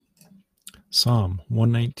Psalm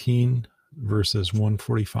 119, verses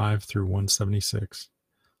 145 through 176.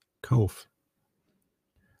 Kof.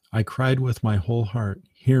 I cried with my whole heart,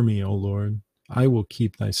 hear me, O Lord. I will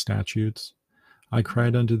keep thy statutes. I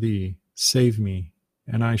cried unto thee, save me,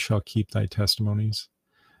 and I shall keep thy testimonies.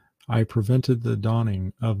 I prevented the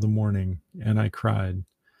dawning of the morning, and I cried.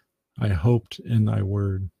 I hoped in thy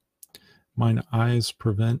word. Mine eyes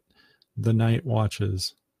prevent the night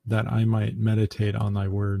watches, that I might meditate on thy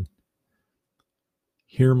word.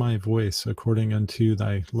 Hear my voice according unto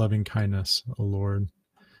thy loving kindness, O Lord.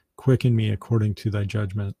 Quicken me according to thy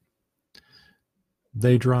judgment.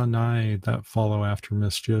 They draw nigh that follow after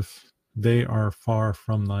mischief. They are far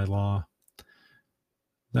from thy law.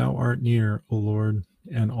 Thou art near, O Lord,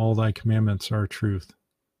 and all thy commandments are truth.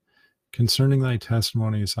 Concerning thy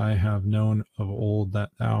testimonies I have known of old that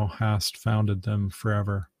thou hast founded them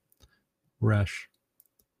forever. Resh.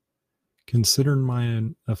 Consider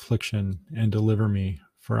mine affliction and deliver me,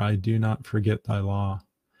 for I do not forget thy law.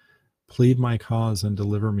 Plead my cause and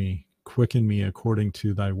deliver me. Quicken me according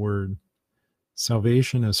to thy word.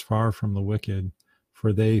 Salvation is far from the wicked,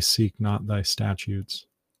 for they seek not thy statutes.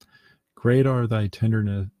 Great are thy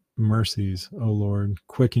tender mercies, O Lord.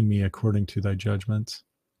 Quicken me according to thy judgments.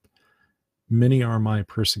 Many are my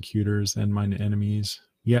persecutors and mine enemies,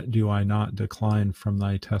 yet do I not decline from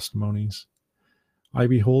thy testimonies. I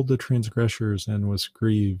behold the transgressors and was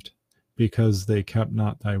grieved, because they kept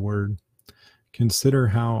not thy word. Consider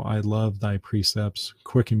how I love thy precepts.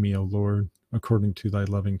 Quicken me, O Lord, according to thy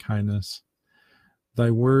loving kindness. Thy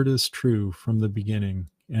word is true from the beginning,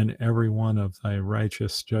 and every one of thy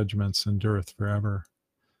righteous judgments endureth forever.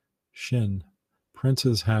 Shin.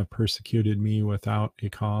 Princes have persecuted me without a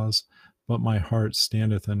cause, but my heart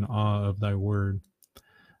standeth in awe of thy word.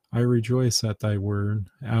 I rejoice at thy word,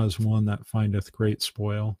 as one that findeth great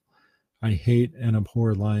spoil. I hate and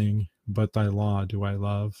abhor lying, but thy law do I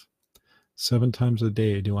love. 7 times a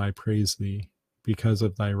day do I praise thee, because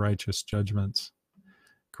of thy righteous judgments.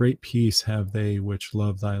 Great peace have they which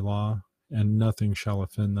love thy law, and nothing shall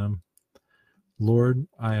offend them. Lord,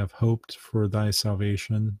 I have hoped for thy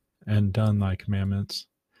salvation, and done thy commandments.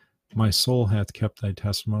 My soul hath kept thy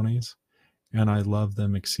testimonies, and I love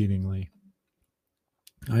them exceedingly.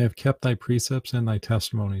 I have kept thy precepts and thy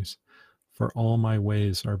testimonies, for all my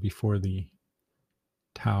ways are before thee.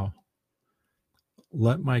 Tau.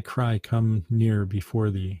 Let my cry come near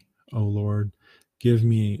before thee, O Lord. Give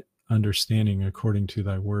me understanding according to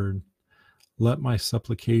thy word. Let my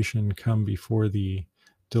supplication come before thee.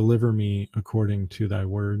 Deliver me according to thy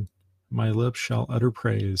word. My lips shall utter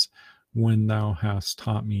praise when thou hast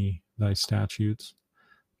taught me thy statutes.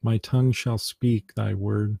 My tongue shall speak thy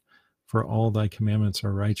word, for all thy commandments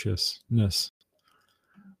are righteousness.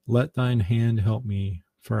 Let thine hand help me,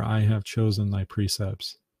 for I have chosen thy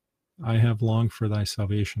precepts. I have longed for thy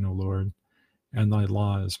salvation, O Lord, and thy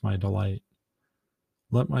law is my delight.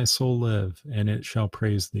 Let my soul live, and it shall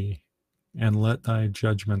praise thee, and let thy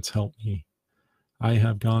judgments help me. I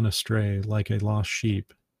have gone astray like a lost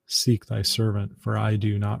sheep. Seek thy servant, for I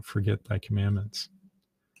do not forget thy commandments.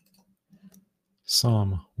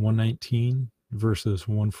 Psalm 119, verses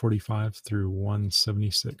 145 through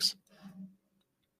 176.